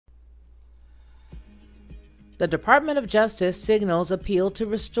The Department of Justice signals appeal to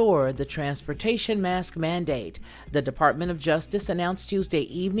restore the transportation mask mandate. The Department of Justice announced Tuesday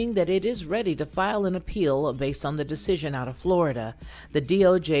evening that it is ready to file an appeal based on the decision out of Florida. The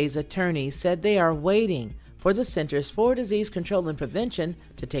DOJ's attorney said they are waiting for the Centers for Disease Control and Prevention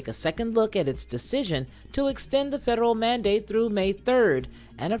to take a second look at its decision to extend the federal mandate through May 3rd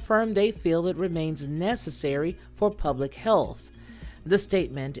and affirm they feel it remains necessary for public health. The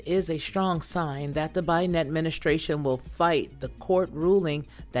statement is a strong sign that the Biden administration will fight the court ruling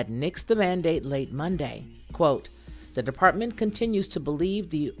that nixed the mandate late Monday. Quote, "The department continues to believe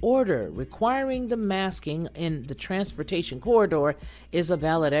the order requiring the masking in the transportation corridor is a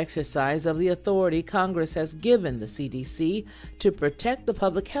valid exercise of the authority Congress has given the CDC to protect the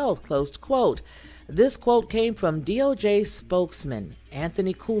public health," closed quote. This quote came from DOJ spokesman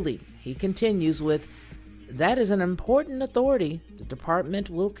Anthony Cooley. He continues with, "That is an important authority the department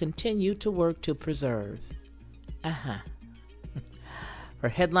will continue to work to preserve." For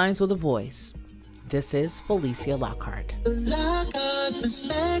Headlines with a Voice, this is Felicia Lockhart. Lockhart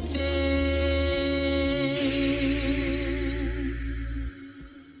Perspective.